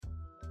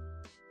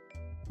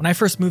When I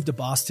first moved to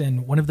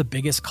Boston, one of the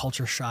biggest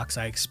culture shocks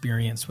I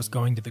experienced was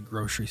going to the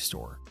grocery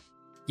store.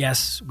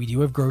 Yes, we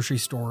do have grocery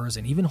stores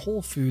and even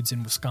Whole Foods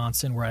in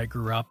Wisconsin where I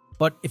grew up,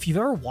 but if you've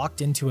ever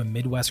walked into a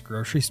Midwest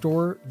grocery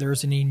store,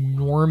 there's an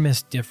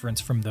enormous difference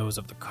from those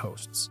of the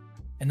coasts.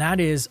 And that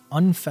is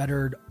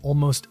unfettered,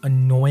 almost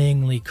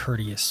annoyingly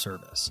courteous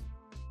service.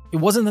 It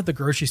wasn't that the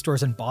grocery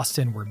stores in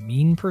Boston were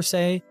mean per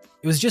se,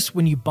 it was just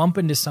when you bump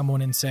into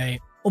someone and say,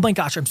 "Oh my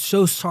gosh, I'm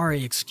so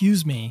sorry,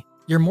 excuse me,"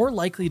 you're more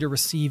likely to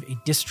receive a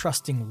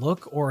distrusting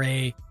look or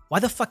a, "Why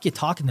the fuck you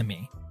talking to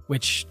me?"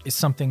 which is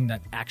something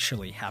that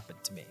actually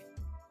happened to me.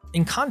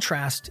 In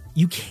contrast,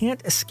 you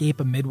can't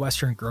escape a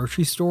Midwestern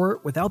grocery store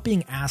without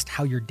being asked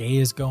how your day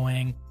is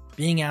going,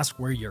 being asked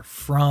where you're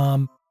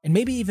from, and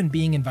maybe even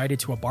being invited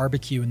to a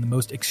barbecue in the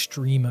most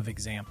extreme of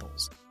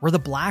examples. We're the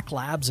black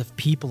labs of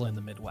people in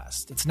the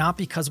Midwest. It's not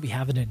because we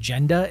have an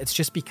agenda, it's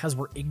just because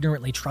we're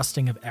ignorantly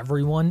trusting of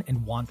everyone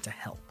and want to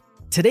help.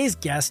 Today's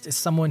guest is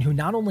someone who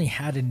not only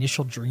had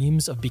initial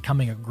dreams of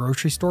becoming a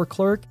grocery store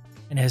clerk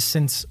and has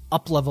since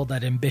up-leveled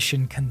that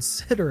ambition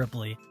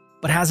considerably,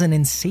 but has an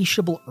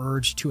insatiable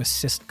urge to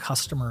assist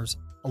customers,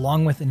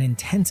 along with an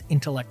intense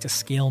intellect to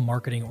scale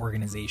marketing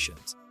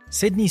organizations.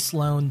 Sydney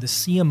Sloan, the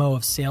CMO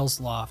of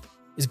SalesLoft,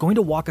 is going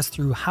to walk us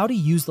through how to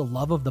use the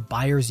love of the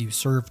buyers you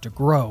serve to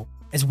grow,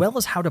 as well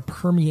as how to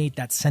permeate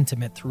that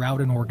sentiment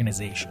throughout an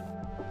organization.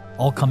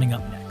 All coming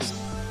up next.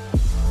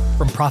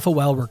 From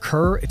ProfitWell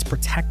Recur, it's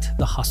Protect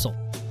the Hustle,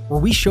 where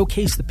we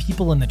showcase the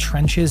people in the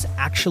trenches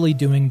actually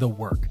doing the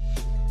work.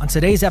 On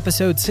today's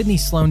episode, Sydney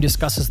Sloan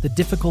discusses the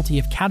difficulty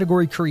of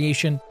category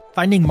creation,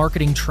 finding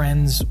marketing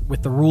trends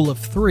with the rule of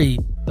three,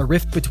 the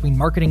rift between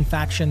marketing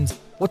factions,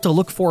 what to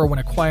look for when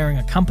acquiring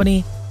a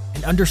company,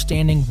 and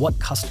understanding what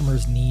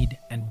customers need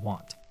and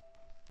want.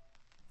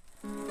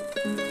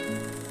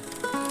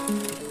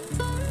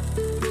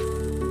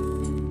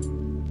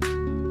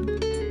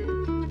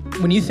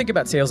 When you think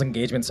about sales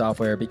engagement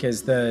software,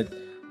 because the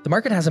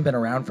market hasn't been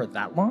around for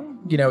that long,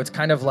 it's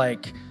kind of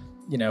like,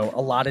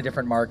 a lot of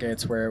different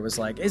markets where it was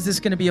like, is this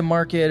going to be a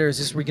market or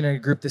we're going to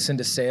group this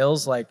into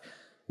sales? Like,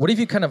 what have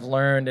you kind of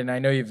learned? And I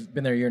know you've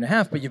been there a year and a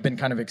half, but you've been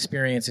kind of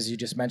experienced, as you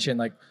just mentioned,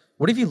 like,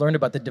 what have you learned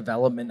about the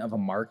development of a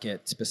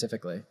market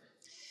specifically?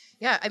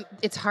 Yeah,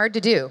 it's hard to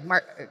do.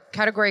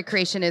 Category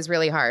creation is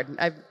really hard.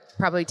 I've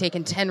probably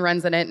taken 10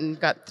 runs on it and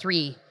got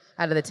 3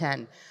 out of the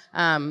 10.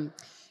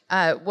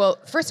 Well,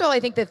 first of all, I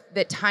think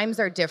that times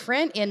are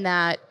different in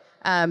that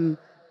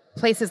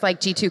places like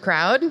G2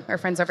 Crowd, our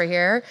friends over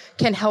here,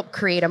 can help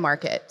create a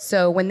market.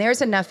 So when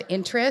there's enough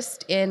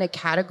interest in a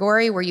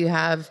category where you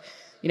have,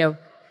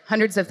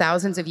 hundreds of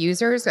thousands of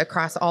users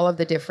across all of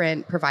the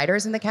different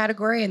providers in the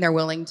category, and they're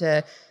willing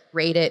to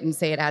rate it and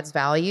say it adds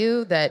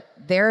value, that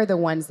they're the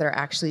ones that are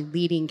actually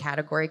leading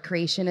category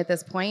creation at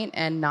this point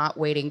and not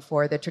waiting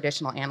for the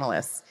traditional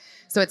analysts.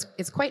 So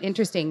it's quite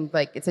interesting.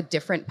 Like, it's a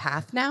different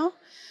path now.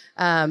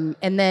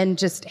 And then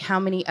just how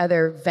many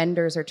other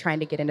vendors are trying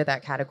to get into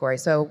that category.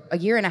 So a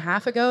year and a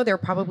half ago, there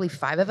were probably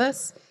 5 of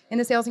us in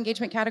the sales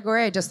engagement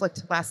category. I just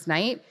looked last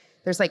night.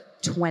 There's like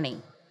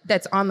 20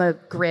 that's on the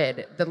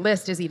grid. The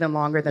list is even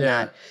longer than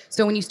that.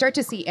 So when you start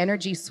to see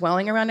energy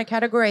swelling around a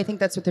category, I think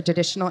that's what the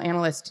traditional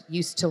analyst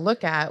used to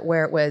look at,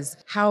 where it was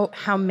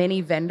how many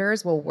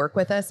vendors will work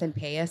with us and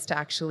pay us to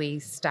actually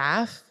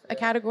staff a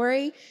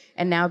category.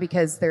 And now,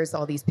 because there's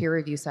all these peer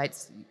review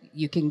sites,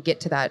 you can get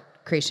to that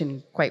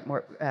creation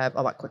a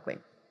lot quickly.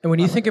 And when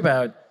you think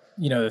about,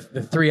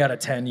 the 3 out of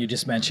 10 you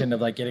just mentioned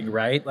of like getting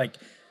right, like,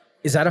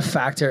 is that a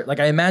factor? Like,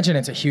 I imagine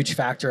it's a huge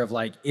factor of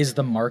like, is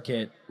the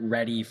market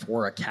ready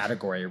for a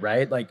category,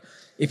 right? Like,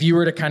 if you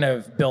were to kind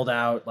of build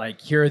out,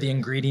 like, here are the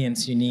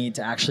ingredients you need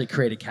to actually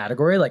create a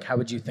category, like, how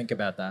would you think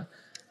about that?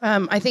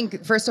 I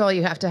think, first of all,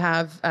 you have to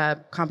have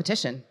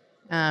competition.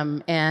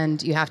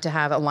 And you have to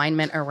have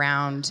alignment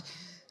around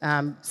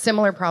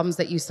similar problems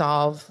that you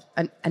solve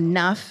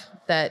enough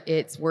that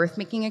it's worth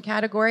making a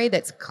category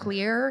that's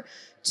clear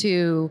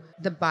to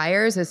the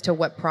buyers as to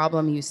what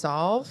problem you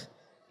solve.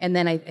 And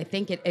then I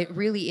think it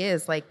really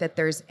is like that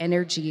there's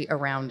energy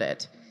around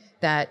it,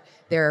 that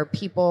there are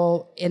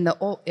people in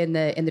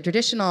the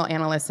traditional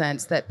analyst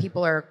sense that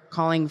people are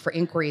calling for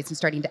inquiries and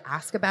starting to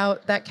ask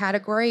about that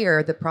category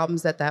or the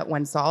problems that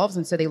one solves.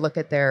 And so they look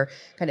at their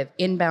kind of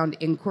inbound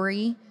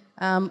inquiry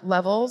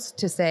levels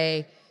to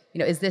say,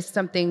 is this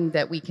something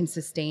that we can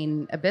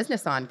sustain a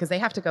business on? Because they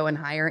have to go and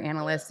hire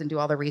analysts and do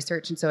all the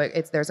research. And so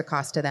there's a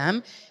cost to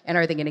them. And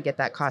are they going to get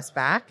that cost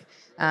back?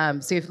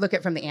 So if you look at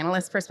it from the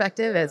analyst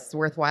perspective, it's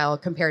worthwhile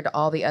compared to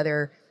all the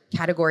other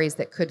categories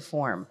that could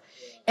form.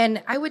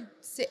 And I would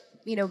say,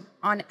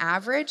 on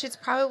average, it's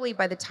probably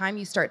by the time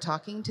you start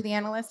talking to the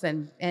analysts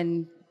and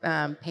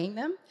paying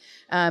them,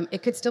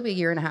 it could still be a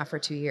year and a half or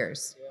 2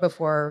 years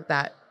before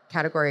that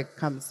category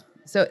comes.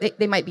 So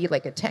they might be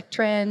like a tech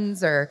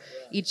trends, or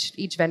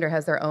each vendor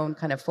has their own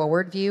kind of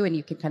forward view, and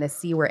you can kind of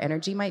see where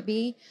energy might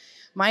be.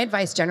 My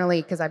advice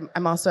generally, because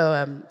I'm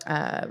also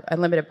a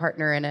limited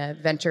partner in a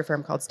venture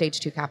firm called Stage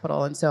 2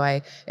 Capital, and so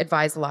I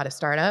advise a lot of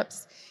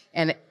startups,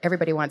 and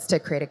everybody wants to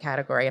create a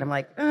category, and I'm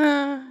like,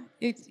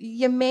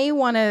 You may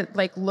want to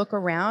like look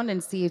around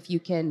and see if you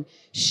can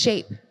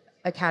shape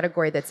a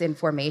category that's in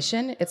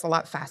formation. It's a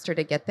lot faster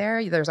to get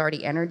there. There's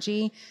already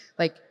energy.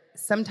 Like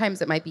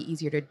sometimes it might be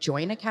easier to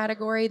join a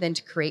category than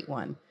to create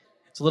one.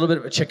 It's a little bit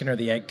of a chicken or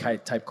the egg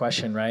type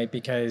question, right?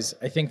 Because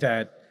I think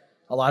that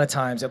a lot of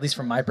times, at least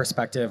from my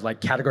perspective,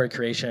 like category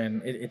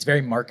creation, it's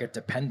very market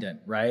dependent,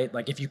 right?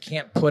 Like if you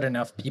can't put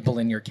enough people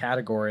in your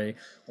category,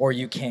 or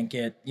you can't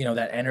get,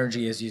 that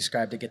energy as you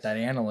described to get that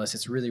analyst,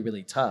 it's really,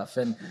 really tough.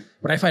 And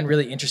what I find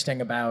really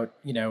interesting about,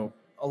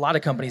 a lot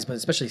of companies, but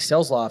especially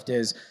SalesLoft,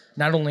 is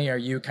not only are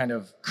you kind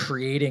of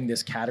creating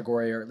this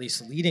category, or at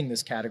least leading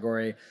this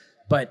category,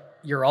 but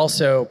you're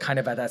also kind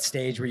of at that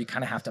stage where you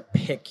kind of have to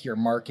pick your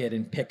market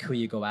and pick who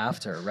you go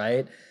after,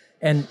 right?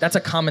 And that's a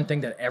common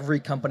thing that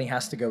every company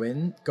has to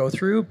go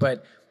through.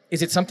 But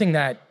is it something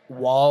that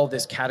while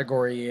this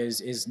category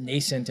is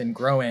nascent and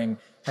growing,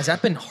 has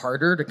that been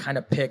harder to kind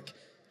of pick?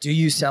 Do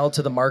you sell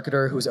to the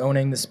marketer who's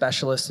owning the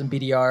specialists and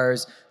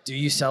BDRs? Do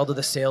you sell to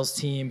the sales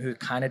team who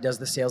kind of does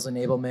the sales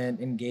enablement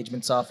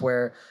engagement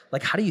software?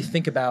 Like, how do you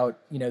think about,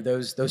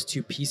 those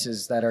two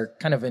pieces that are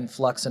kind of in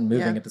flux and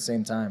moving at the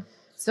same time?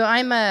 So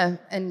I'm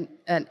an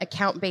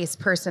account-based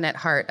person at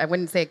heart. I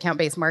wouldn't say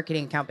account-based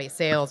marketing, account-based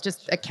sales,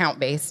 just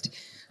account-based.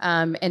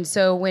 And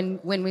so when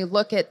we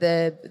look at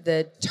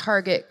the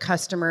target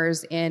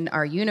customers in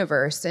our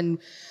universe, and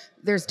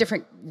there's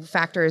different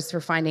factors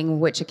for finding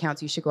which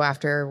accounts you should go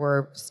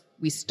after.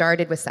 We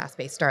started with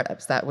SaaS-based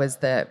startups. That was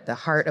the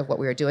heart of what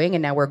we were doing,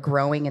 and now we're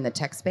growing in the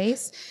tech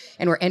space,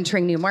 and we're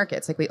entering new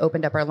markets. Like we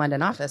opened up our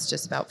London office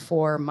just about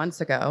 4 months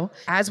ago.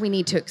 As we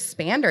need to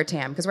expand our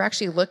TAM, because we're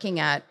actually looking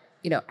at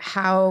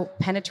how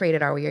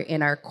penetrated are we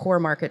in our core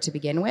market to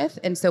begin with?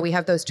 And so we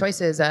have those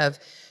choices of,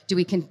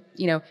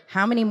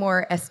 how many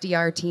more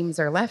SDR teams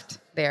are left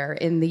there?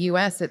 In the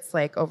US, it's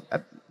like,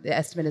 the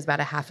estimate is about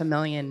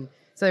 500,000.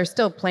 So there's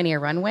still plenty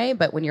of runway,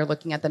 but when you're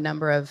looking at the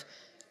number of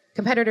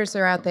competitors that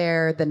are out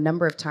there, the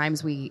number of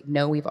times we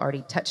know we've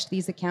already touched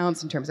these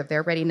accounts in terms of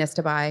their readiness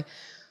to buy,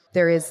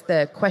 there is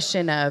the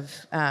question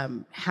of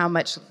how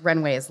much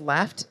runway is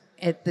left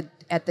at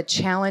the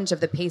challenge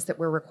of the pace that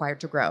we're required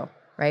to grow.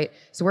 Right,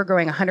 so we're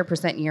growing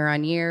 100% year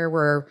on year.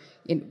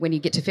 When you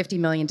get to 50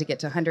 million, to get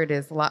to 100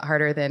 is a lot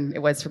harder than it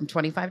was from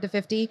 25 to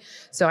 50.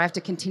 So I have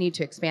to continue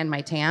to expand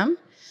my TAM,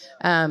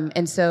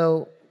 and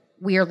so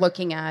we are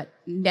looking at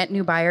net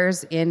new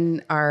buyers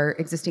in our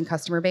existing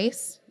customer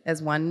base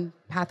as one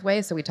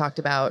pathway. So we talked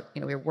about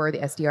we were the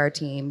SDR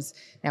teams.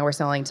 Now we're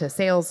selling to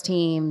sales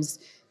teams,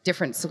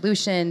 different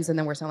solutions, and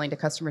then we're selling to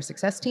customer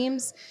success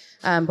teams.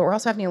 But we're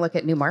also having to look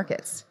at new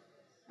markets.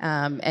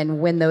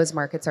 And when those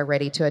markets are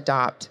ready to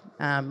adopt.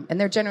 And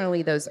they're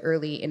generally those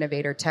early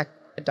innovator tech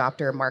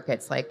adopter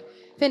markets like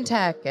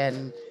fintech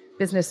and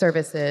business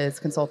services,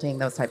 consulting,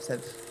 those types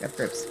of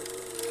groups.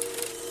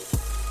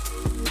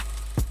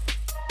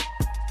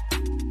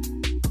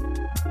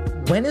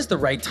 When is the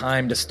right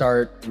time to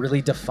start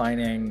really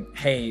defining,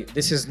 hey,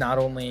 this is not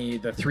only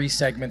the 3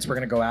 segments we're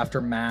going to go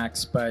after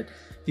max, but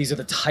these are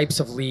the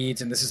types of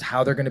leads and this is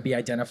how they're going to be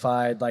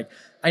identified? Like,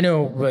 I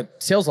know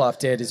what SalesLoft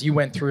did is you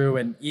went through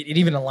and it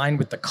even aligned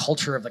with the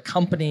culture of the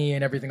company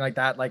and everything like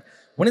that. Like,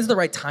 when is the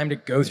right time to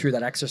go through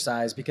that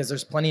exercise? Because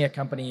there's plenty of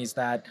companies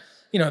that,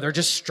 they're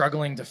just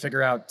struggling to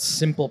figure out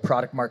simple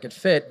product market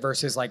fit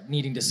versus like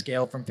needing to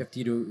scale from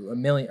 50 to a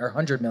million or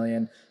 100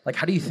 million. Like,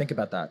 how do you think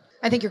about that?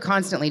 I think you're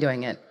constantly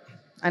doing it.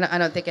 I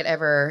don't think it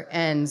ever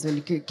ends,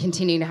 and you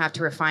continue to have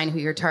to refine who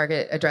your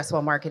target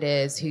addressable market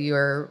is, who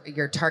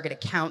your target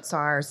accounts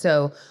are.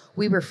 So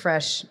we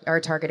refresh our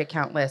target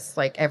account lists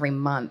like every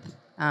month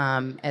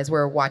as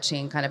we're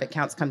watching kind of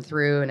accounts come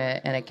through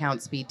and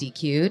accounts be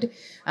DQ'd,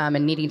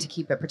 and needing to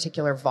keep a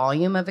particular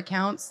volume of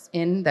accounts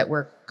in that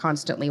we're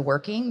constantly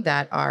working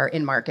that are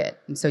in market.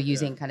 And so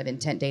using kind of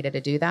intent data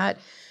to do that.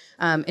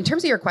 In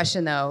terms of your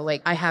question, though,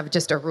 like I have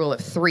just a rule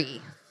of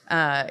 3.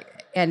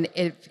 And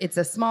if it's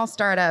a small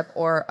startup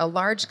or a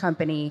large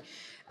company,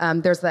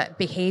 there's that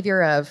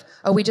behavior of,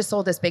 we just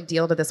sold this big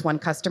deal to this one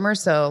customer,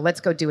 so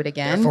let's go do it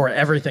again. Therefore,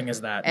 everything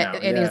is that now.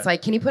 And it's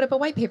like, can you put up a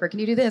white paper? Can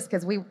you do this?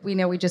 Because we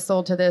know we just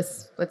sold to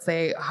this, let's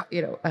say,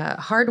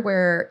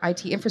 hardware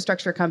IT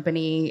infrastructure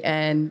company,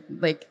 and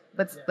like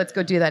let's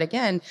go do that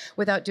again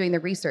without doing the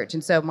research.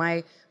 And so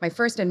my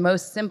first and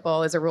most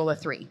simple is a rule of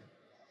 3.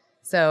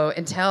 So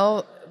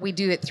until we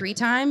do it 3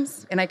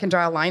 times and I can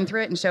draw a line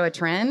through it and show a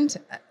trend,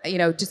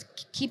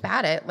 just keep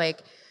at it.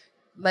 Like,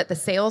 let the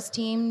sales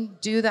team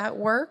do that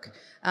work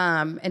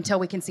until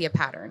we can see a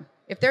pattern.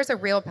 If there's a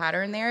real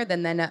pattern there,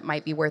 then that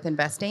might be worth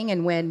investing.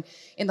 And when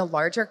in the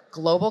larger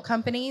global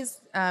companies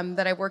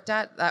that I worked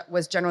at, that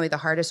was generally the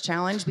hardest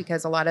challenge,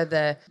 because a lot of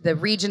the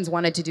regions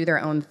wanted to do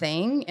their own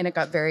thing, and it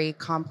got very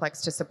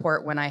complex to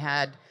support when I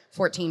had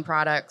 14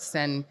 products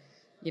and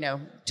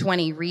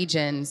 20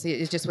 regions.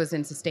 It just was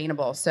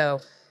unsustainable. So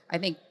I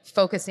think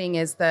focusing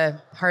is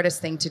the hardest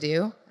thing to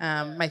do.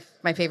 My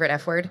favorite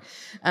F word.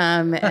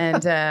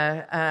 And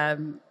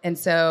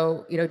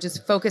so,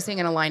 just focusing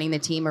and aligning the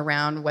team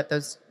around what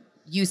those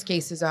use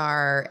cases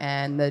are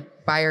and the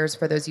buyers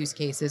for those use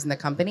cases and the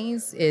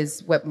companies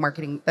is what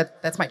marketing,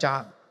 that's my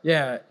job.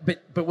 Yeah,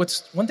 but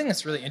what's one thing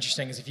that's really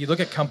interesting is if you look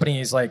at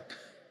companies like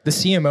the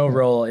CMO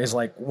role is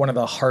like one of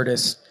the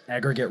hardest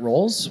aggregate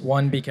roles.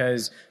 One,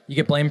 because you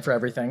get blamed for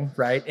everything,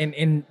 right?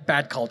 In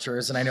bad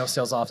cultures, and I know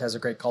SalesLoft has a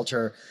great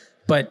culture,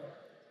 but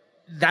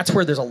that's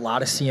where there's a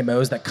lot of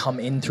CMOs that come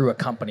in through a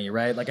company,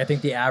 right? Like I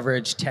think the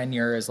average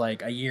tenure is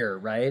like a year,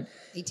 right?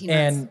 18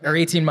 months. Or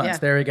 18 months, Yeah.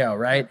 there we go,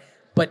 right?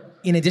 But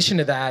in addition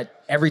to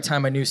that, every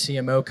time a new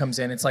CMO comes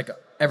in, it's like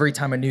every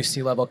time a new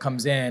C-level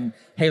comes in,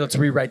 hey, let's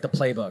rewrite the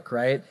playbook,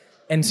 right?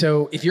 And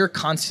so if you're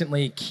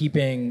constantly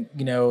keeping,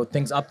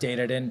 things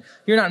updated, and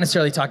you're not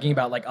necessarily talking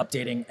about like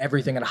updating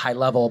everything at a high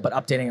level, but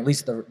updating at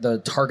least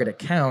the target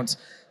accounts,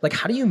 like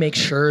how do you make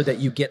sure that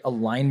you get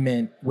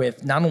alignment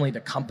with not only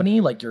the company,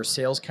 like your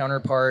sales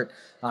counterpart,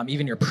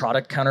 even your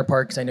product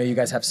counterpart, because I know you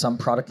guys have some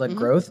product-led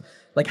growth.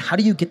 Like how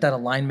do you get that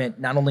alignment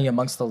not only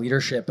amongst the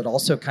leadership, but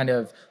also kind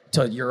of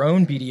to your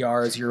own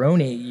BDRs, your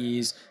own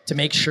AEs, to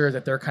make sure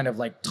that they're kind of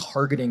like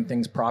targeting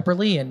things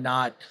properly and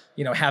not,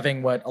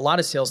 having what a lot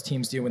of sales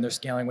teams do when they're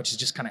scaling, which is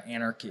just kind of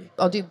anarchy.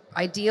 I'll do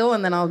ideal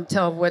and then I'll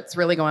tell what's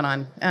really going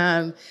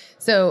on.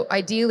 So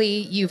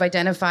ideally, you've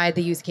identified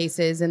the use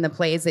cases and the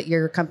plays that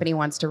your company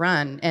wants to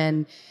run.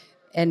 And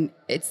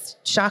it's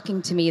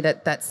shocking to me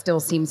that still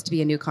seems to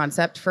be a new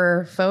concept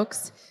for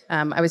folks.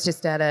 I was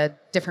just at a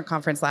different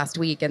conference last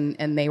week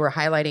and they were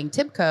highlighting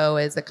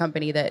Tibco as a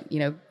company that,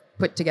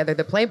 put together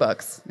the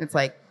playbooks. It's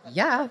like,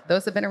 yeah,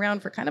 those have been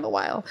around for kind of a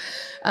while.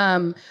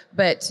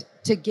 But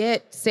to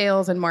get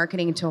sales and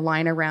marketing to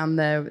align around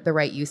the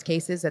right use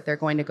cases that they're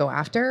going to go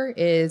after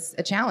is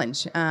a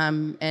challenge.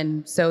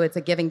 And so it's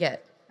a give and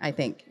get, I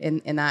think,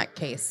 in that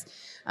case.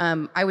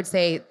 I would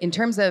say in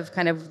terms of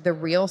kind of the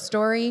real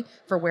story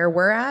for where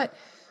we're at,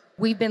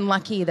 we've been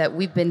lucky that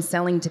we've been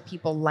selling to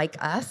people like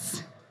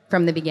us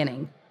from the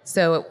beginning.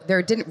 So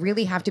there didn't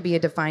really have to be a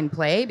defined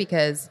play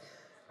because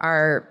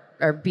our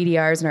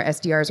BDRs and our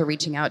SDRs are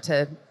reaching out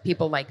to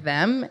people like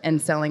them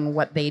and selling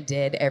what they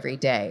did every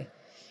day.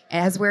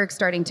 As we're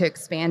starting to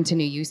expand to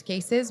new use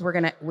cases,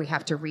 we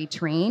have to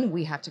retrain,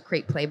 we have to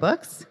create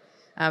playbooks.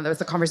 That was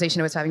the conversation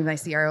I was having with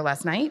my CRO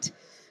last night.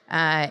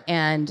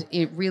 And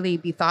it really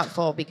be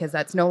thoughtful because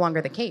that's no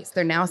longer the case.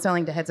 They're now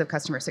selling to heads of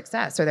customer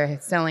success or they're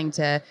selling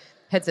to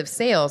heads of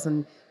sales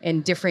and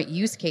in different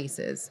use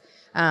cases.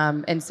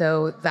 And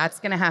so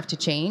that's going to have to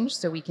change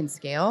so we can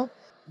scale.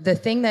 The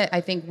thing that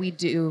I think we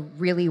do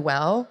really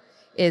well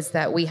is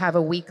that we have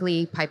a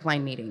weekly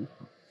pipeline meeting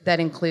that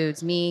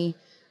includes me,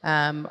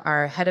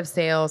 our head of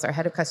sales, our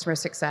head of customer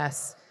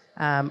success,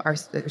 our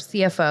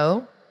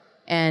CFO,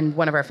 and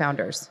one of our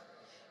founders.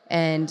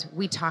 And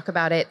we talk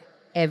about it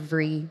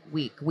every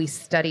week. We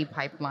study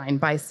pipeline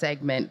by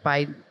segment,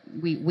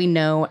 we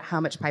know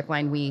how much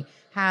pipeline we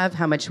have,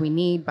 how much we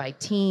need by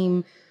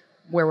team,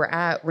 where we're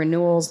at,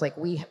 renewals. Like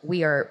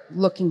we are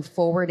looking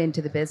forward into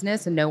the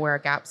business and know where our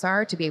gaps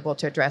are to be able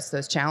to address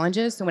those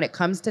challenges. So when it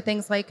comes to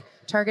things like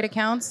target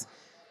accounts,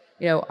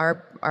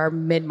 our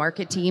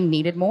mid-market team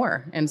needed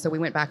more. And so we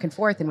went back and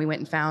forth and we went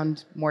and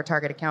found more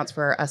target accounts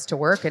for us to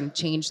work and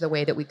change the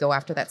way that we go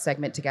after that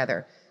segment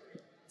together.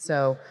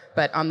 So,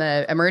 but on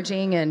the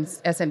emerging and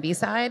SMB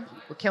side,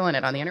 we're killing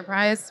it. On the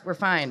enterprise, we're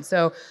fine.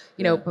 So,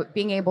 but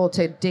being able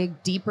to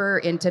dig deeper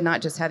into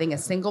not just having a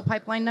single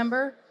pipeline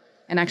number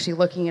and actually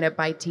looking at it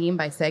by team,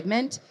 by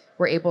segment,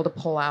 we're able to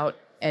pull out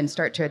and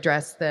start to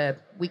address the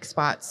weak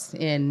spots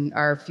in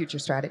our future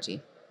strategy.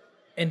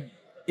 And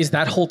is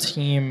that whole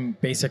team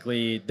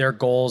basically their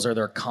goals or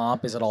their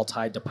comp, is it all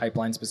tied to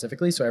pipeline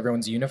specifically? So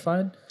everyone's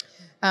unified?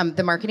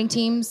 The marketing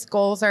team's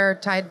goals are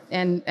tied,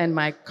 and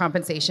my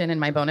compensation and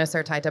my bonus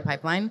are tied to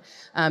pipeline.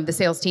 The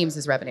sales team's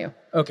is revenue.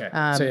 Okay,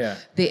 so yeah.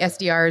 The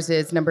SDRs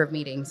is number of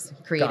meetings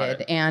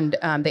created, and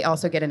they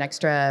also get an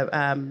extra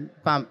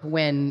bump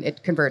when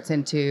it converts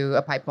into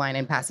a pipeline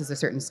and passes a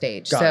certain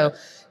stage. So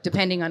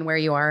depending on where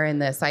you are in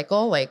the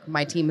cycle, like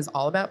my team is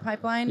all about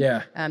pipeline.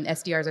 Yeah.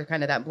 SDRs are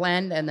kind of that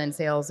blend, and then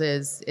sales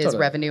is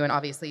revenue, and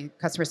obviously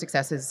customer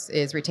success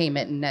is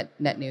retainment and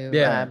net new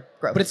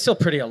growth. But it's still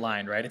pretty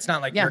aligned, right? It's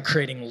not like you're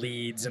creating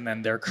leads and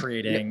then they're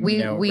creating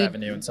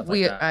revenue and stuff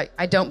like that.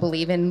 I don't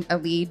believe in a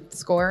lead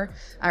score,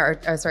 or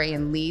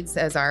in leads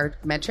as our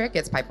metric.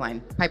 It's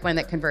pipeline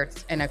that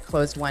converts and a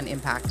closed won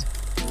impact.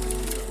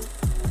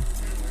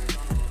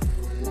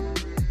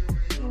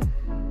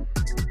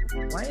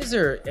 Why is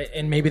there,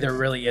 and maybe there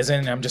really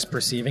isn't, and I'm just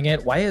perceiving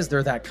it, why is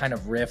there that kind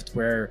of rift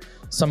where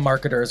some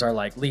marketers are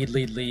like lead,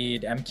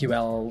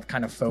 MQL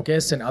kind of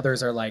focus, and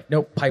others are like,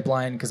 nope,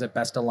 pipeline because it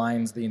best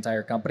aligns the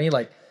entire company?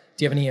 Like,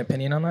 do you have any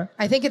opinion on that?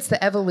 I think it's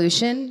the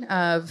evolution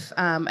of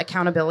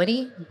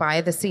accountability by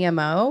the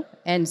CMO,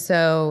 and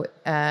so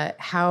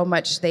how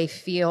much they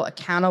feel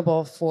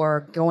accountable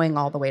for going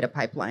all the way to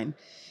pipeline.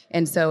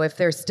 And so if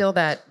there's still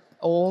that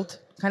old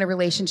kind of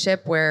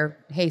relationship where,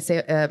 hey,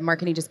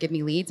 marketing just give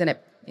me leads and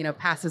it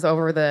passes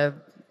over the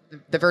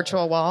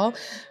virtual wall,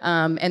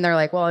 and they're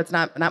like, well, it's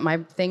not my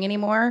thing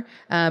anymore.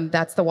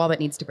 That's the wall that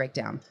needs to break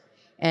down.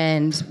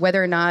 And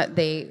whether or not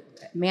they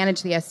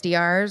manage the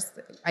SDRs,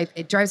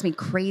 it drives me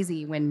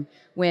crazy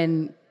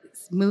when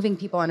moving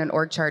people on an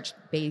org chart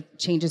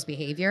changes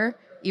behavior,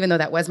 even though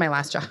that was my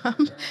last job,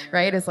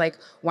 right? It's like,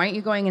 why aren't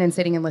you going in and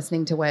sitting and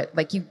listening to what,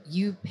 like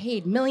you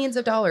paid millions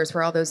of dollars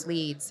for all those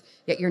leads,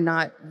 yet you're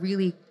not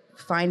really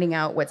finding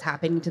out what's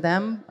happening to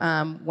them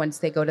once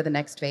they go to the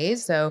next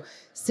phase. So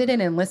sit in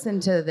and listen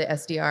to the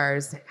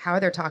SDRs, how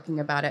they're talking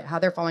about it, how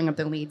they're following up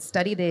the leads,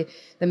 study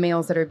the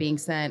mails that are being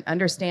sent,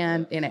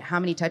 understand in it how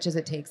many touches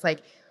it takes. Like,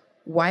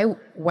 why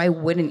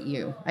wouldn't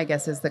you, I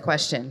guess is the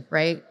question,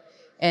 right?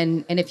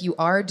 And if you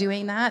are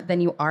doing that, then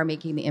you are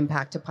making the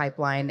impact to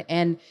pipeline.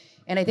 And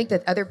I think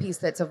the other piece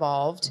that's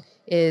evolved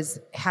is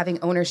having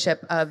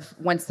ownership of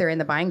once they're in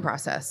the buying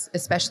process,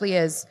 especially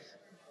as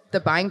the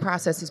buying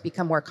process has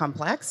become more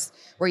complex,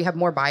 where you have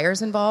more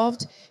buyers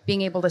involved,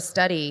 being able to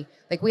study,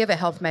 like we have a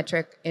health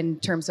metric in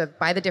terms of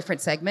by the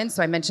different segments.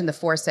 So I mentioned the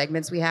 4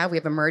 segments we have. We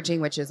have emerging,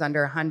 which is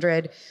under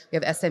 100. We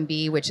have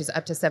SMB, which is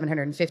up to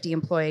 750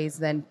 employees,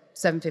 then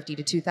 750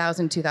 to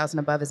 2,000, 2,000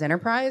 above is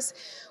enterprise.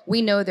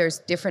 We know there's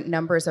different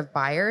numbers of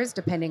buyers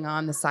depending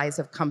on the size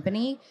of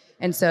company.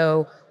 And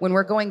so when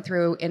we're going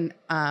through in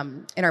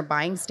our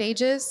buying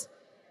stages,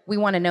 we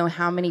want to know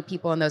how many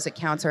people in those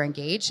accounts are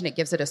engaged, and it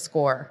gives it a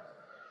score.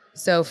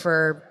 So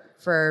for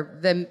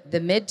the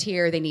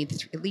mid-tier, they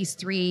need at least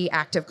 3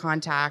 active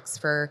contacts.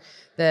 For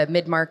the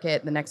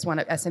mid-market, the next one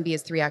up, SMB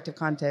is 3 active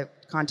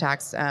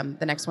contacts.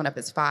 The next one up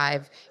is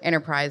 5.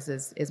 Enterprise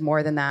is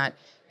more than that.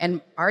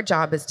 And our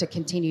job is to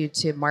continue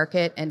to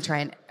market and try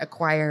and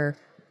acquire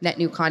net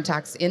new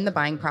contacts in the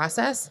buying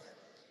process,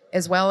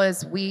 as well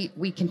as we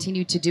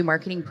continue to do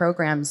marketing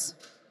programs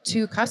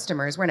to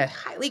customers. We're in a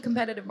highly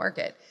competitive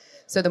market.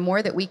 So the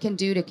more that we can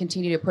do to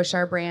continue to push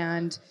our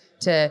brand,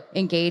 to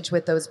engage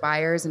with those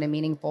buyers in a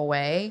meaningful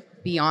way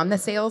beyond the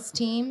sales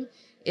team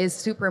is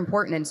super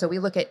important. And so we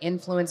look at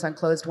influence on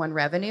closed won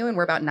revenue, and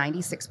we're about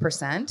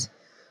 96%.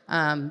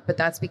 But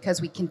that's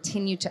because we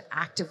continue to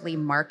actively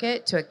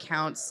market to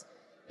accounts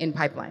in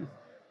pipeline.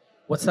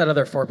 What's that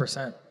other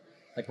 4%?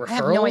 Like referrals? I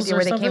have no idea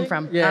where they came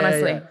from,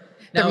 honestly.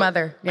 Now, Their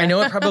mother. Yeah. I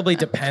know it probably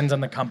depends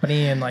on the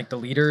company and like the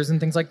leaders and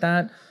things like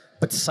that,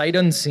 but sight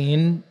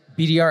unseen,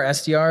 BDR,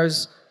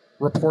 SDRs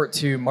report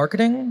to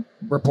marketing,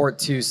 report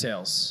to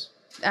sales.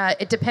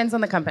 It depends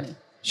on the company.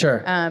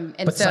 Sure. And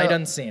but so, sight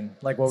unseen,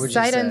 like what would you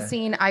say? Sight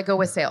unseen, I go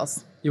with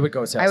sales. You would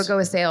go with sales. I would go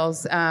with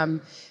sales.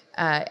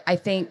 I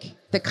think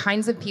the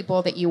kinds of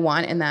people that you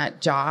want in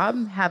that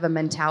job have a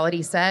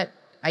mentality set,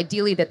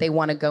 ideally that they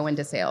want to go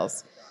into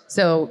sales.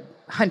 So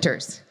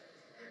hunters.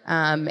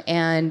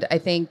 And I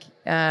think,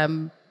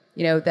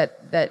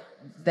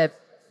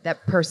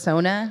 that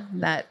persona,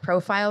 that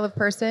profile of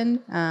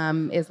person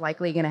is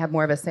likely going to have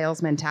more of a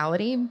sales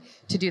mentality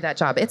to do that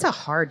job. It's a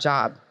hard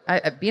job.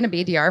 Being a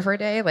BDR for a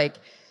day, like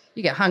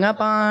you get hung up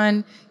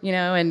on,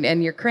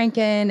 and you're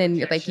cranking,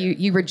 and like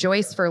you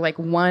rejoice for like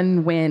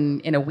one win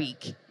in a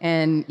week,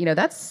 and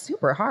that's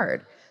super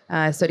hard.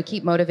 So to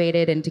keep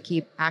motivated and to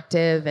keep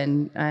active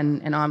and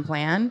on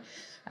plan.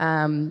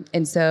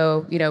 And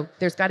so,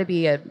 there's got to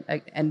be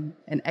an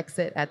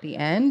exit at the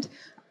end.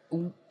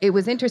 It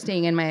was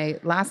interesting in my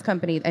last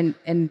company,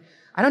 and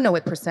I don't know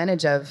what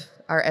percentage of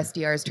our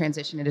SDRs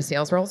transition into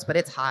sales roles, but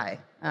it's high.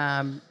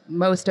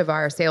 Most of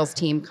our sales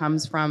team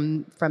comes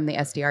from the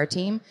SDR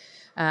team,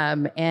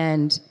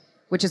 and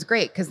which is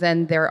great because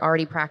then they're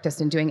already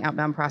practiced in doing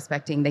outbound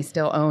prospecting. They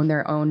still own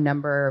their own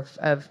number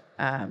of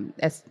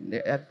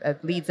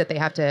leads that they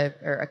have to,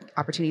 or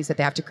opportunities that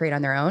they have to create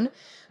on their own.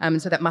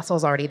 So that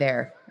muscle's already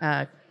there.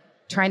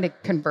 Trying to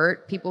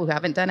convert people who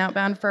haven't done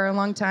outbound for a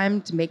long time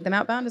to make them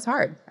outbound is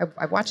hard.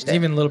 I've watched There's it.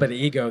 even a little bit of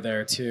ego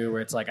there too,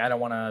 where it's like, I don't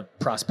want to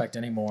prospect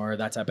anymore,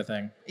 that type of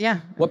thing.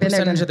 Yeah. What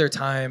percentage of their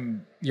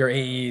time your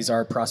AEs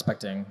are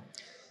prospecting?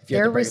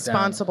 They're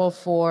responsible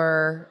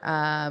for,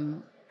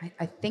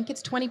 I think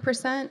it's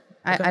 20%. Okay.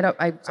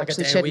 I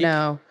actually should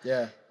know.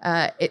 Yeah.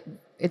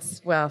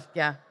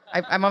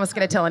 I'm almost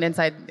going to tell an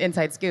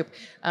inside scoop,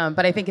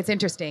 but I think it's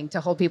interesting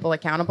to hold people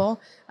accountable.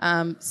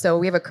 So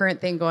we have a current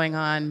thing going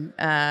on,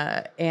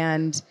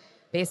 and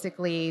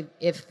basically,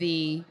 if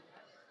the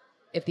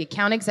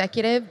account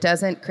executive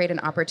doesn't create an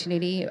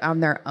opportunity on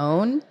their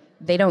own,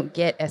 they don't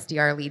get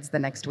SDR leads the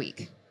next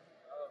week.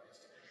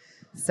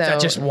 So is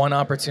that just one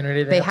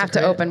opportunity they have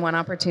to open one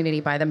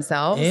opportunity by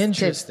themselves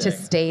to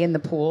stay in the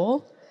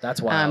pool. That's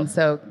wild.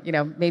 So,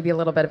 maybe a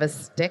little bit of a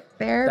stick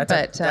there,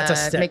 that's a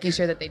stick. Making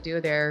sure that they do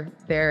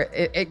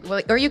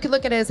or you could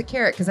look at it as a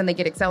carrot because then they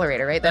get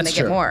accelerator, right? Then they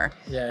get more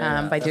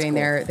by doing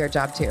cool. their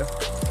job too.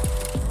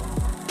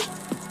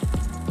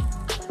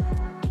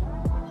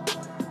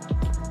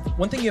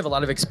 One thing you have a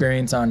lot of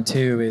experience on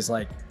too is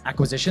like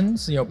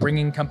acquisitions,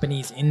 bringing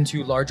companies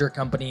into larger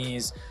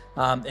companies.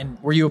 And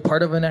were you a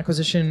part of an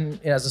acquisition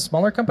as a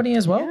smaller company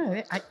as well?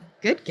 Yeah,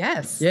 good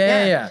guess.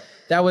 Yeah.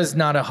 That was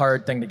not a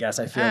hard thing to guess,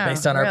 I feel,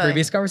 based on our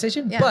previous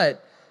conversation. Yeah.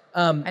 But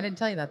I didn't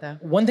tell you that, though.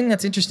 One thing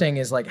that's interesting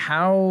is like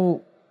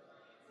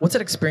what's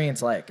that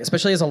experience like,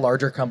 especially as a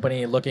larger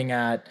company looking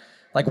at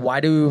Like, why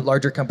do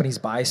larger companies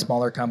buy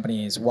smaller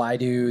companies? What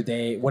do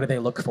they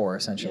look for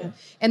essentially? Yeah.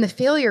 And the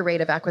failure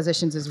rate of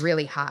acquisitions is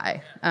really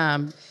high.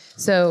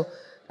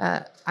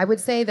 I would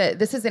say that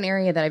this is an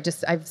area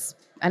that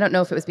I don't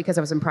know if it was because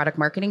I was in product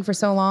marketing for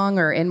so long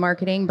or in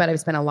marketing, but I've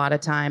spent a lot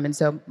of time. And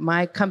so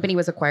my company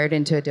was acquired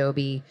into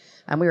Adobe.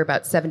 We were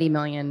about $70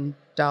 million,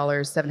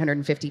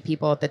 750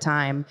 people at the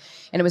time.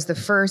 And it was the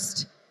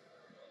first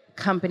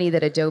company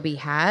that Adobe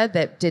had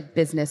that did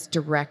business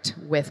direct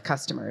with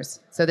customers.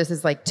 So this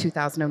is like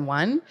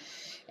 2001.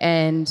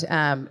 And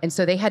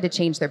so they had to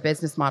change their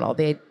business model.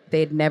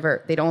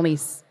 They'd only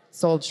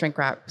sold shrink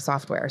wrap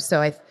software.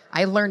 So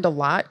I learned a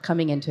lot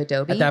coming into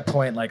Adobe. At that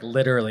point, like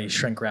literally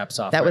shrink wrap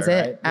software. That was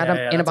it.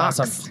 Right? In a box.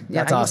 Awesome.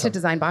 Yeah, That's I awesome. used to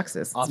design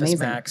boxes. Office it's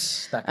amazing.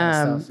 Max, that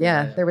kind of stuff.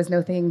 Yeah,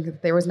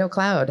 there was no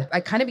cloud.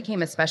 I kind of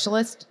became a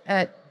specialist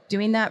at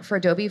doing that for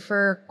Adobe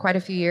for quite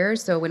a few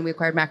years. So when we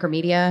acquired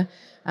Macromedia,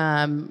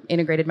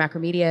 integrated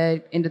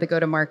Macromedia into the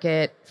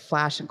go-to-market,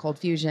 Flash and Cold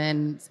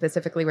Fusion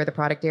specifically were the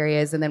product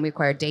areas. And then we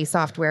acquired Day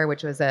Software,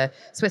 which was a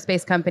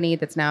Swiss-based company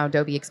that's now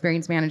Adobe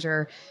Experience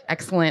Manager.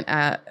 Excellent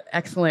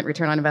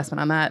return on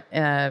investment on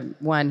that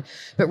one.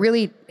 But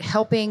really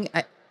helping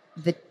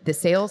the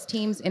sales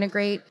teams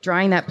integrate,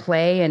 drawing that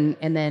play and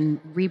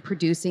then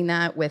reproducing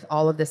that with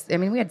all of this. I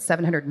mean, we had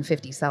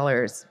 750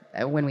 sellers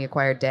when we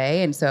acquired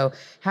Day. And so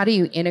how do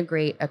you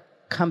integrate a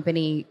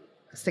company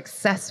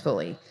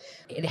successfully?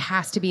 It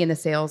has to be in the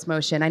sales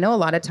motion. I know a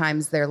lot of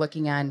times they're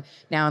looking on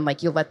now and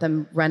like you let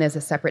them run as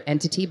a separate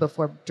entity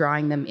before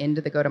drawing them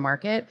into the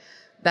go-to-market.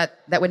 That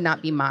would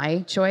not be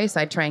my choice.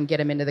 I'd try and get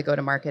them into the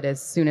go-to-market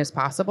as soon as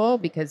possible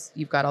because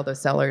you've got all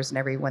those sellers and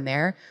everyone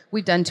there.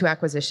 We've done one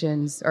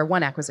acquisition, at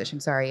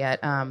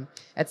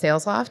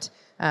SalesLoft.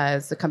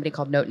 It's a company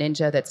called Note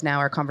Ninja that's now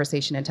our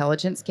conversation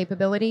intelligence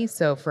capability.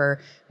 So for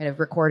kind of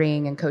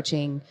recording and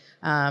coaching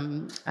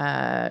on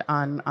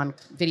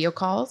video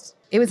calls.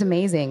 It was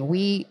amazing.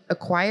 We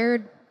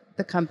acquired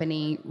the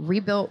company,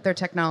 rebuilt their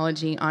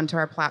technology onto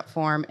our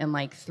platform in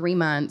like 3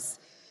 months,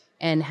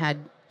 and had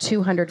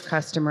 200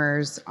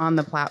 customers on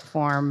the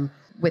platform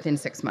within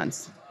 6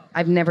 months.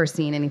 I've never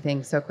seen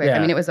anything so quick. Yeah. I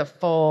mean, it was a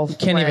full. You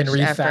can't even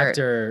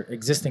refactor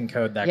existing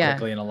code that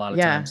quickly in a lot of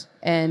times.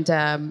 And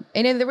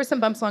there were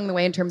some bumps along the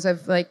way in terms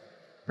of like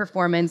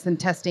performance and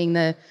testing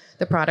the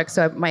product.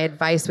 So my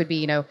advice would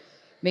be,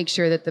 make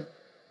sure that the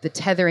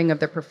tethering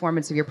of the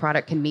performance of your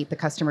product can meet the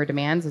customer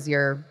demands as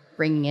you're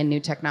bringing in new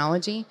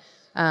technology.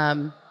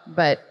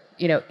 But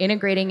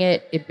integrating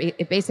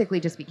it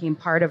basically just became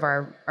part of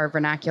our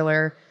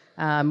vernacular.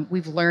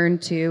 We've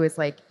learned too, is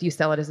like, do you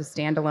sell it as a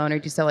standalone or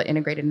do you sell it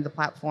integrated into the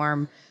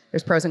platform?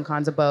 There's pros and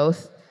cons of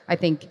both. I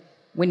think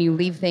when you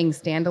leave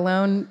things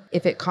standalone,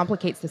 if it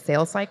complicates the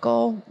sales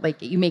cycle, like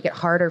you make it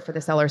harder for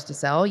the sellers to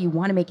sell, you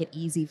want to make it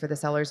easy for the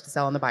sellers to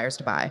sell and the buyers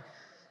to buy.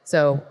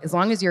 So as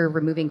long as you're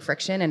removing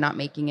friction and not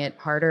making it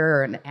harder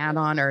or an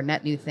add-on or a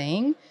net new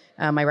thing,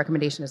 my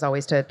recommendation is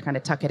always to kind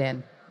of tuck it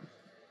in.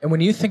 And when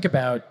you think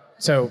about,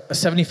 so a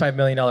 $75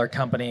 million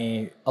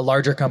company, a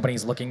larger company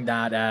is looking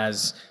at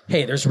as,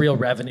 hey, there's real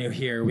revenue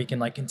here. We can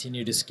like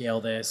continue to scale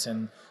this.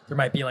 And there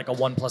might be like a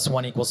 1 +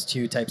 1 =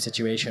 2 type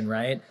situation,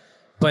 right?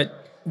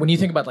 But when you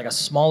think about like a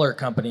smaller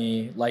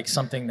company, like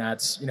something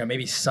that's,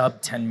 maybe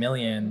sub 10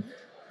 million,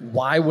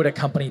 why would a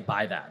company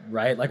buy that,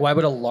 right? Like, why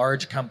would a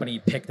large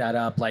company pick that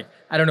up? Like,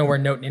 I don't know where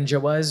Note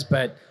Ninja was,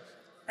 but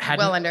I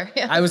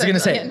was going to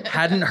say,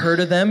 hadn't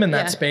heard of them, and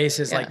that space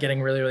is like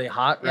getting really, really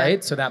hot, right?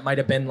 Yeah. So that might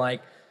have been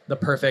like the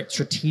perfect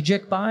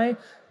strategic buy.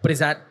 But is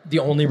that the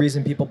only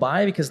reason people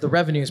buy? Because the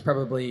revenue is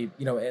probably,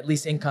 at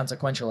least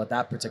inconsequential at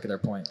that particular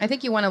point. I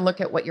think you want to look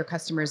at what your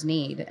customers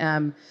need.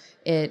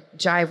 At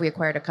Jive, we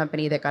acquired a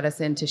company that got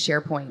us into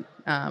SharePoint.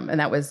 And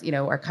that was,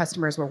 our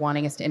customers were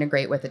wanting us to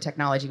integrate with the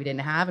technology we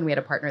didn't have. And we had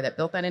a partner that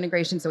built that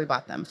integration, so we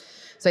bought them.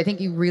 So I think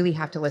you really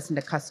have to listen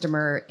to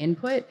customer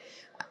input.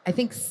 I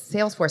think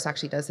Salesforce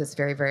actually does this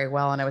very, very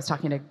well. And I was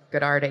talking to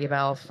Godard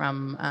Abel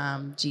from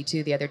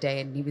G2 the other day,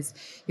 and he was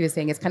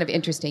saying it's kind of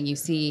interesting.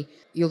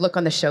 You look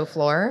on the show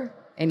floor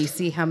and you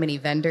see how many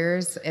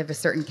vendors of a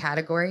certain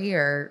category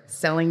are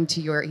selling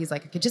to he's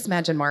like, I could just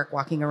imagine Mark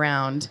walking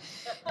around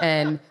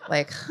and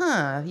like,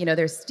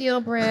 there's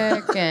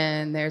SteelBrick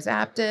and there's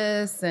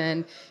Aptus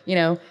and,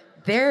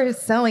 they're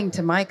selling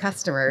to my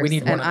customers. We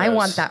need one and of I those.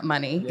 Want that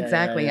money. Yeah,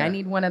 exactly. yeah. I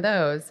need one of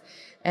those.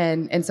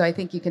 And so I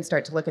think you can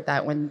start to look at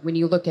that when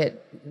you look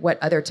at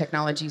what other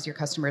technologies your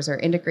customers are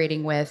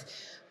integrating with,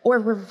 or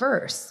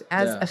reverse.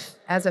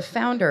 As a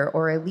founder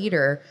or a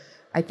leader,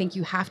 I think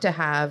you have to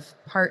have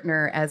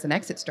partner as an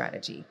exit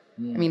strategy.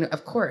 I mean,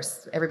 of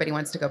course, everybody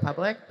wants to go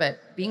public, but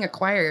being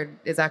acquired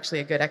is actually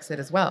a good exit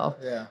as well.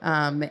 Yeah.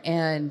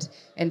 And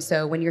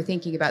so when you're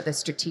thinking about the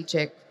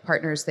strategic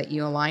partners that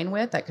you align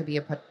with, that could be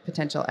a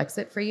potential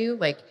exit for you.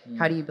 Like,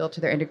 how do you build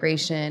to their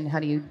integration? How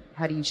do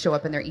you show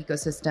up in their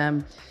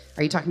ecosystem?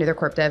 Are you talking to their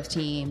corp dev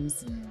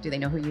teams? Do they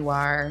know who you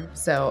are?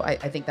 So I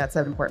think that's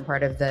an important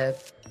part of the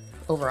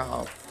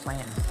overall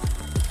plan.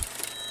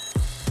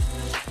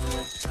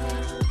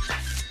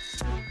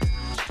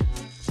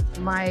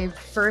 My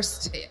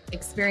first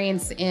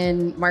experience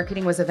in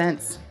marketing was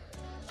events.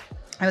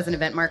 I was an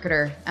event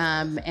marketer,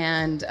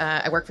 and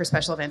I worked for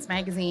Special Events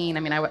Magazine. I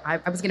mean,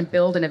 I was going to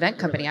build an event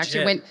company.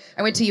 Actually,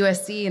 I went to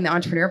USC in the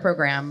entrepreneur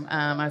program.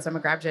 I'm a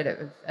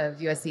graduate of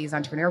USC's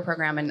entrepreneur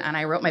program, and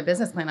I wrote my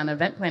business plan on an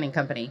event planning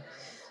company.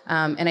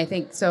 And I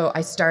think so.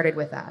 I started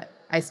with that.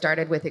 I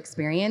started with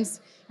experience,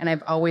 and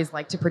I've always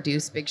liked to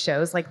produce big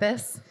shows like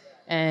this.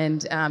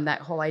 And that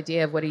whole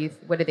idea of what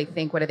do they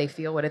think, what do they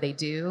feel, what do they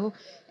do,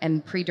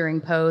 and pre, during,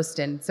 post.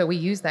 And so we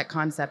use that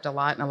concept a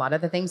lot in a lot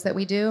of the things that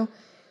we do.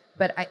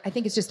 But I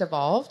think it's just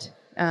evolved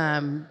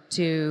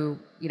to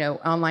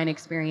online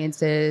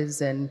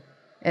experiences, and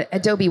at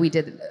Adobe we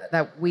did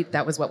that.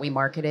 That was what we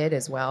marketed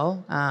as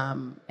well.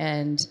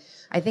 And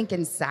I think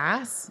in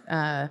SaaS,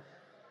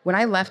 when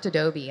I left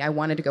Adobe, I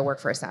wanted to go work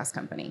for a SaaS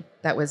company.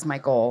 That was my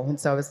goal. And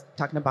so I was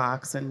talking to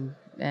Box and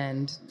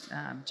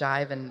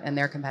Jive and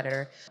their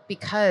competitor,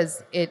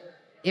 because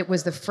it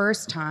was the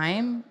first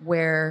time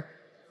where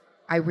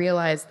I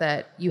realized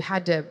that you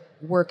had to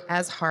work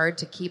as hard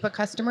to keep a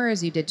customer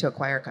as you did to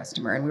acquire a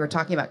customer. And we were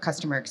talking about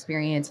customer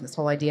experience and this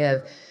whole idea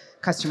of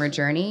customer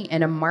journey.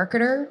 And a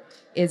marketer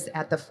is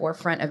at the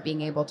forefront of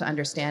being able to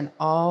understand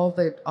all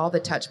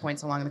the touch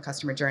points along the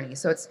customer journey.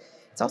 So it's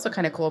also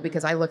kind of cool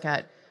because I look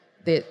at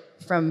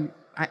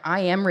I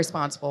am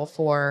responsible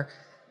for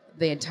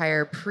the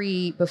entire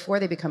before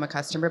they become a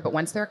customer, but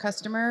once they're a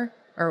customer,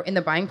 or in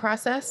the buying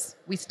process,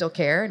 we still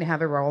care and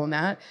have a role in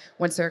that.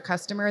 Once they're a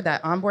customer,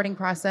 that onboarding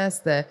process,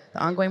 the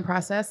ongoing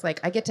process, like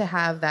I get to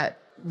have that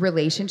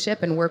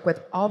relationship and work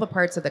with all the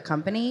parts of the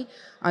company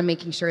on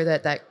making sure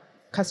that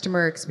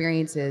customer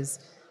experience is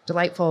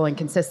delightful and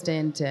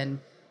consistent,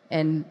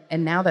 and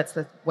now that's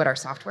what our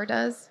software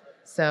does.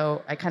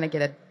 So I kind of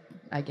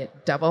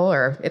get double,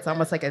 or it's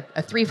almost like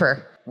a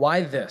three-fer.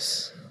 Why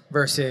this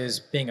versus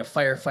being a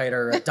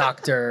firefighter, a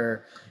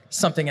doctor,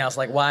 something else?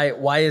 Like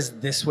why is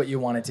this what you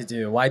wanted to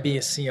do? Why be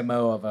a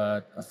CMO of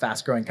a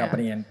fast-growing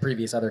company and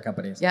previous other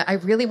companies? Yeah, I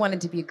really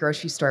wanted to be a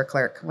grocery store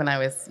clerk when I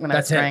was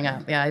growing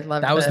up. Yeah, I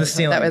loved that. Was the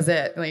ceiling. That was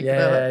it. When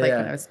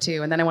I was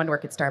 2, and then I wanted to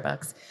work at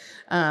Starbucks.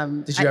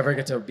 Did you ever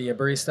get to be a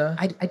barista?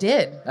 I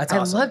did. That's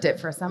awesome. I loved it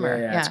for a summer.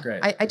 Yeah, that's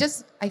great.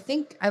 I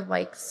think I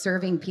like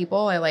serving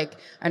people. I like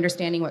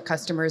understanding what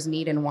customers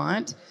need and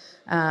want,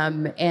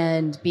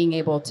 and being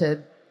able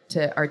to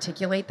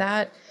articulate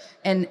that.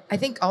 And I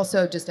think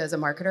also just as a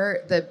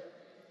marketer, the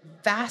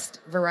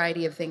vast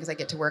variety of things I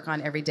get to work on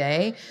every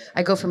day.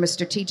 I go from a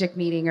strategic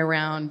meeting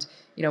around,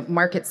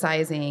 market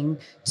sizing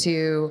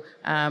to,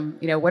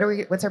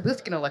 what's our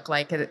booth going to look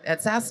like at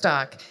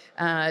SaaStock,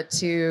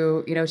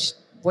 to,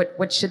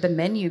 what should the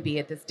menu be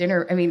at this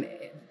dinner? I mean,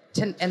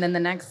 and then the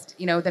next,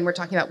 then we're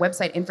talking about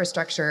website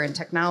infrastructure and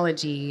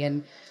technology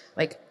and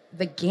like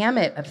the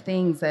gamut of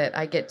things that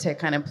I get to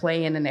kind of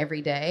play in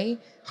every day.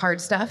 Hard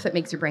stuff that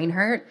makes your brain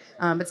hurt,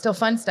 but still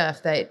fun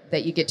stuff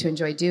that you get to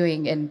enjoy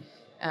doing. And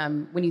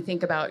when you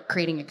think about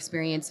creating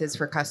experiences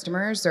for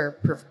customers or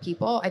for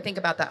people, I think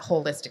about that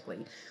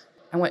holistically.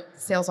 I want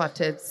SalesLoft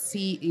to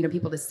see,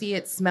 people to see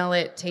it, smell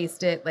it,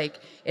 taste it, like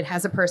it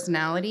has a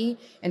personality.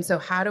 And so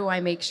how do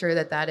I make sure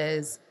that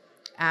is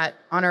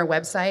on our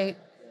website,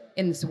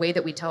 in this way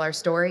that we tell our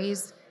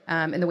stories,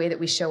 in the way that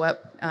we show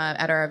up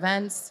at our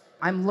events?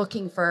 I'm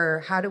looking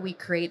for how do we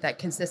create that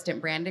consistent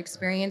brand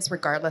experience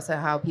regardless of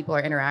how people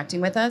are interacting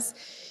with us.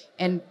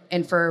 And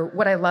for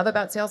what I love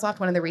about SalesLoft,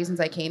 one of the reasons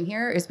I came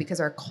here is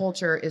because our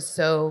culture is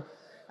so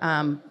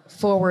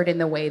forward in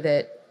the way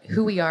that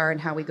who we are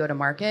and how we go to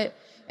market.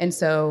 And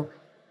so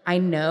I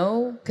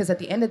know, because at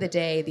the end of the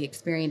day, the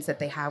experience that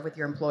they have with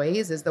your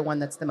employees is the one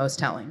that's the most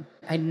telling.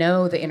 I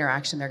know the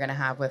interaction they're going to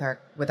have with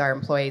our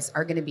employees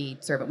are going to be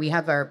servant. We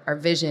have our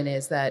vision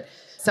is that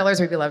sellers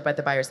are beloved by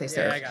the buyers they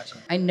serve. Yeah, I gotcha.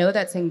 I know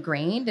that's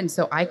ingrained, and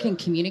so I can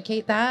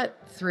communicate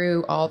that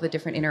through all the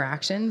different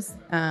interactions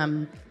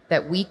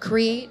that we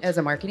create as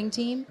a marketing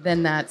team.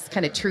 Then that's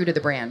kind of true to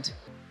the brand.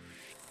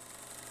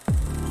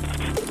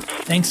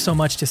 Thanks so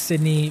much to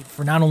Sydney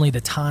for not only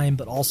the time,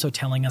 but also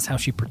telling us how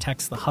she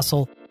protects the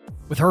hustle.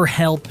 With her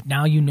help,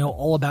 now you know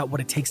all about what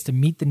it takes to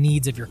meet the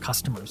needs of your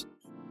customers.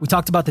 We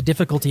talked about the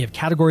difficulty of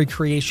category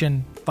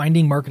creation,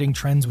 finding marketing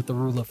trends with the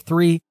rule of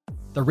 3,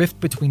 the rift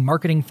between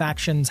marketing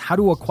factions, how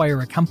to acquire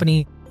a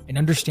company, and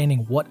understanding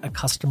what a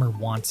customer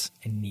wants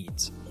and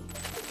needs.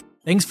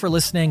 Thanks for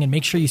listening, and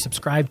make sure you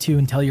subscribe to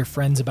and tell your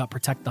friends about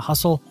Protect the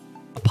Hustle,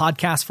 a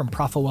podcast from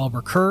ProfitWell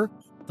Recur,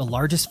 the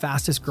largest,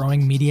 fastest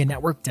growing media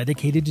network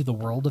dedicated to the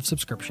world of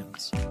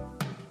subscriptions.